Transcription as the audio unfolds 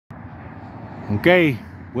Okay,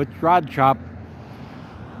 Whitt's Rod Shop.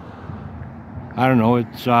 I don't know,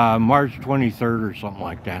 it's March 23rd or something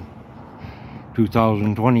like that,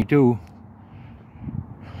 2022.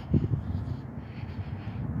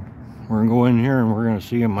 We're gonna go in here and we're gonna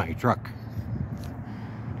see my truck.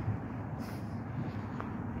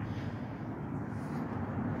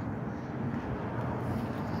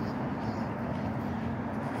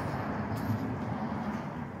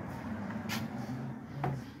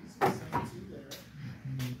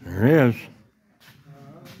 There it is.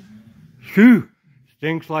 Shoo!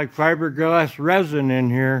 Stinks like fiberglass resin in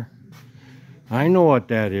here. I know what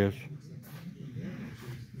that is.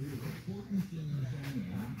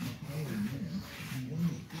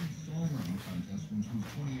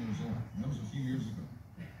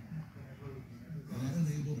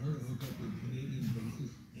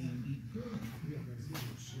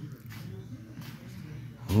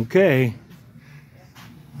 Okay.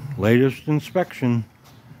 Latest inspection.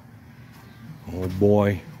 Oh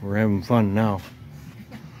boy, we're having fun now.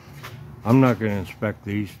 I'm not going to inspect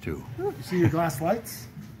these two. You see your glass lights?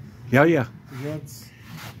 Yeah, yeah. The reds.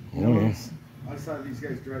 Oh, yeah. I saw these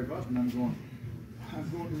guys drive up and I'm going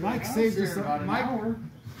Mike saved us on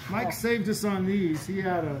Mike saved us on these. He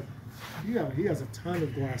has a ton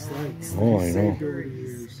of glass lights. Oh, I know. Over the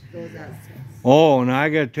years. Oh, and I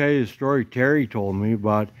got to tell you the story Terry told me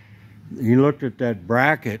about. He looked at that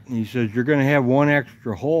bracket and he says, you're going to have one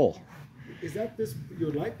extra hole. Is that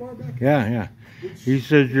your light bar back? Yeah, yeah. He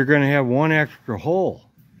says, you're going to have one extra hole.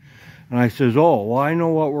 And I says, oh, well, I know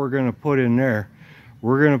what we're going to put in there.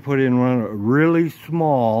 We're going to put in one really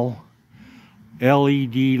small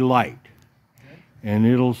LED light. And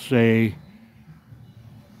it'll say,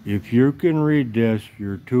 if you can read this,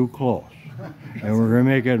 you're too close. And we're going to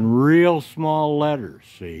make it in real small letters,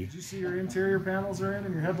 see? Did you see your interior panels are in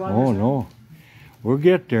and your headliners? Oh, no. We'll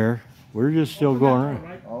get there. We're just still going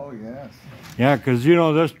around. oh yes. Yeah, because, you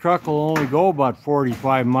know, this truck will only go about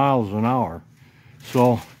 45 miles an hour.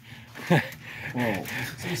 So... So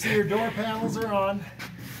you see your door panels are on.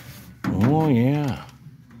 Oh, yeah.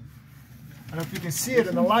 I don't know if you can see it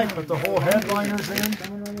in the light, but the whole headliner's in.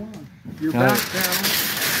 Your back panel.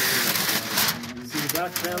 See the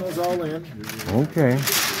back panel's all in. Okay.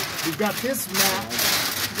 We've got this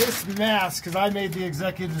mask, because I made the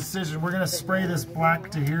executive decision. We're going to spray this black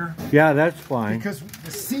to here. Yeah, that's fine. Because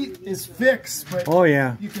the seat is fixed, but oh,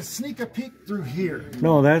 yeah. you can sneak a peek through here.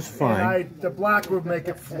 No, that's fine. And the black would make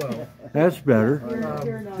it flow. That's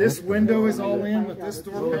better. This window is all in with this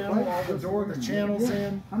door panel, all the channel's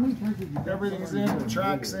in, everything's in, the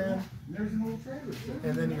track's in.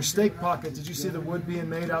 And then your stake pocket, did you see the wood being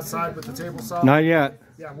made outside with the table saw? Not yet.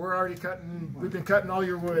 Yeah, we're already cutting, we've been cutting all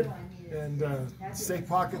your wood. And stake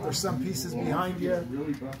pocket, there's some pieces behind you.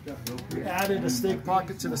 We added a stake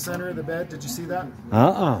pocket to the center of the bed, did you see that?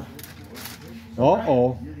 Uh-uh.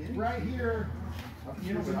 Uh-oh. Right here,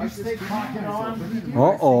 you know, when you stake pocket on.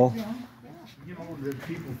 Uh-oh.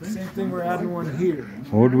 Same thing, we're adding one here.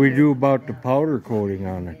 What do we do about the powder coating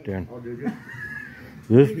on it then?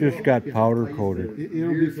 This just got powder coated.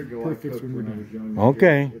 It'll be perfect when we're done.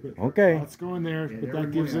 Okay, okay. Let's go in there, but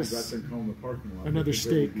that gives us another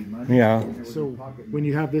stake. Yeah. So when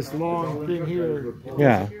you have this long thing here,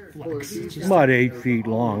 Yeah. flex. It's just About 8 feet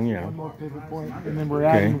long, yeah. one more pivot point, and then we're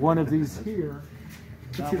adding one of these here.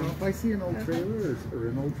 But you know, if I see an old trailer or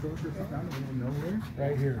an old truck or something, I don't even know where.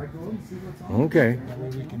 Right here. I go and see what's on. Okay. That way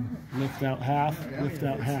we can lift out half, lift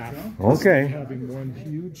out half. Okay. Having one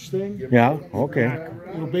huge thing. Yeah, okay.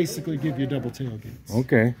 It'll basically give you double tailgates.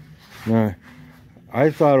 Okay. Now,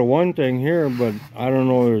 I thought of one thing here, but I don't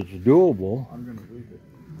know if it's doable. I'm going to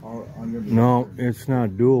leave it. No, it's not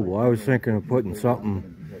doable. I was thinking of putting something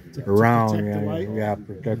around, protect the light? yeah,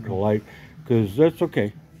 protect the light, because that's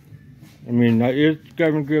okay. I mean, it's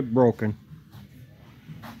going to get broken.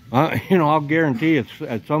 You know, I'll guarantee it's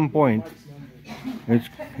at some point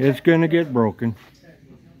it's going to get broken.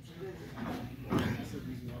 I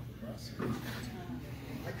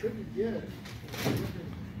couldn't get it.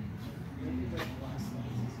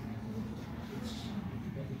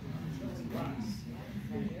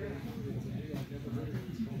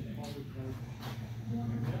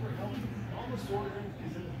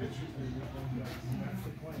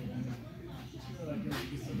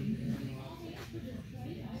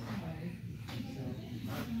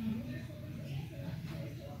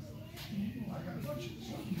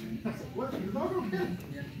 What? You're not okay?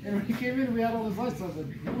 And when he came in, we had all his lights. I was like,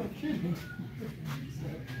 you're not kidding.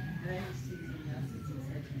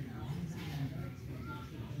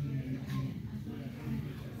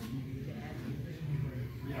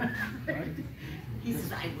 He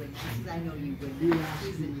says, I would. He says, I know you would.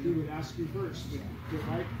 He would ask you first. If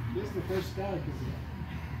I, this is the first guy because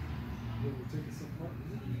we're taking some part.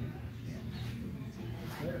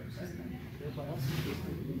 Everybody else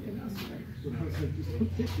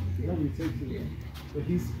nobody takes it. But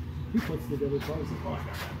he puts together parts of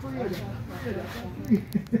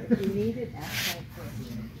You need it outside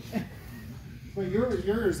first. But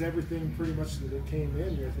yours, everything pretty much that it came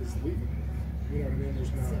in with is legal. You know what I mean?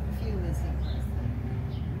 There's not. A few missing parts.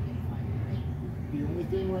 The only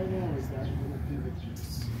thing right now is that little pivot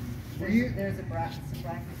piece. There's a bracket, some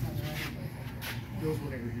brackets on the right. Those were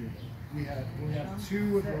never here. We have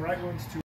two of the right ones, two.